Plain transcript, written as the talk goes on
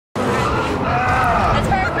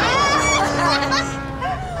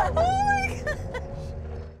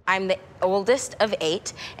I'm the oldest of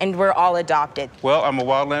 8, and we're all adopted. Well, I'm a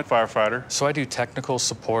wildland firefighter. So I do technical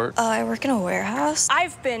support. I work in a warehouse.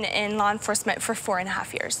 I've been in law enforcement for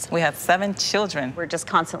 4.5 years. We have 7 children. We're just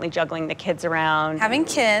constantly juggling the kids around. Having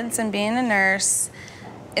kids and being a nurse,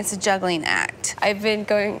 it's a juggling act. I've been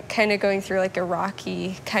kind of going through like a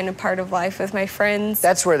rocky kind of part of life with my friends.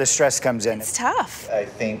 That's where the stress comes in. It's tough. I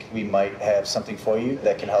think we might have something for you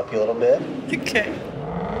that can help you a little bit. Okay.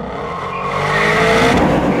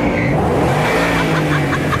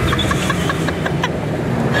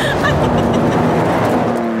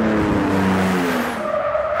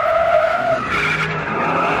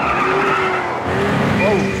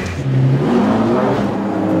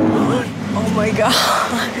 Oh my God.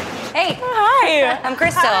 Hey. Hi. I'm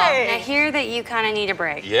Crystal. Hi. I hear that you kind of need a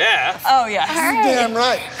break. Yeah. Oh, yeah. All right. Damn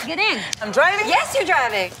right. Get in. I'm driving? Yes, you're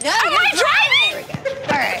driving. Yeah, Am I driving?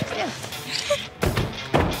 All right.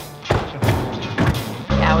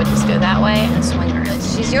 Yeah, I would just go that way and swing her.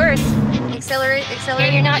 She's yours. Accelerate, accelerate.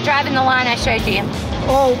 Yeah, you're not driving the line I showed you.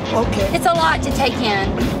 Oh, okay. It's a lot to take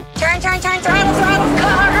in. Turn, throttle.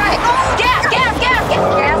 All right. Gas.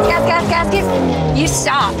 You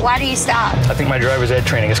stop. Why do you stop? I think my driver's ed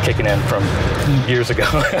training is kicking in from years ago.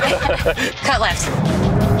 Cut left.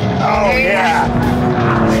 Oh, yeah.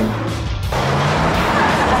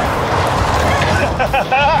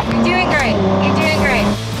 You're doing great.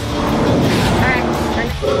 All right.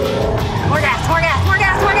 More gas.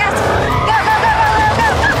 Go.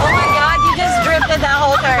 Oh my God, you just drifted that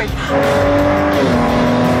whole turn.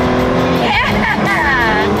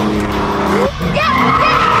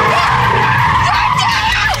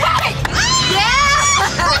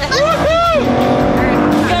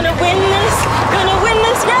 Gonna win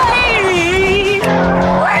this race.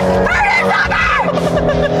 We're burning rubber!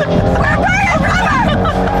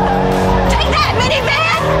 Take that,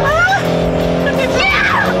 minivan!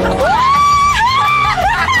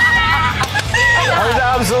 That was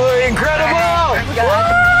absolutely incredible!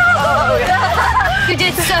 You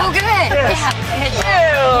did so good!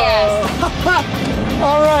 Yes.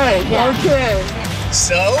 All right, okay.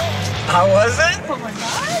 So, how was it?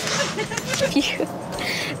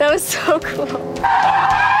 That was so cool.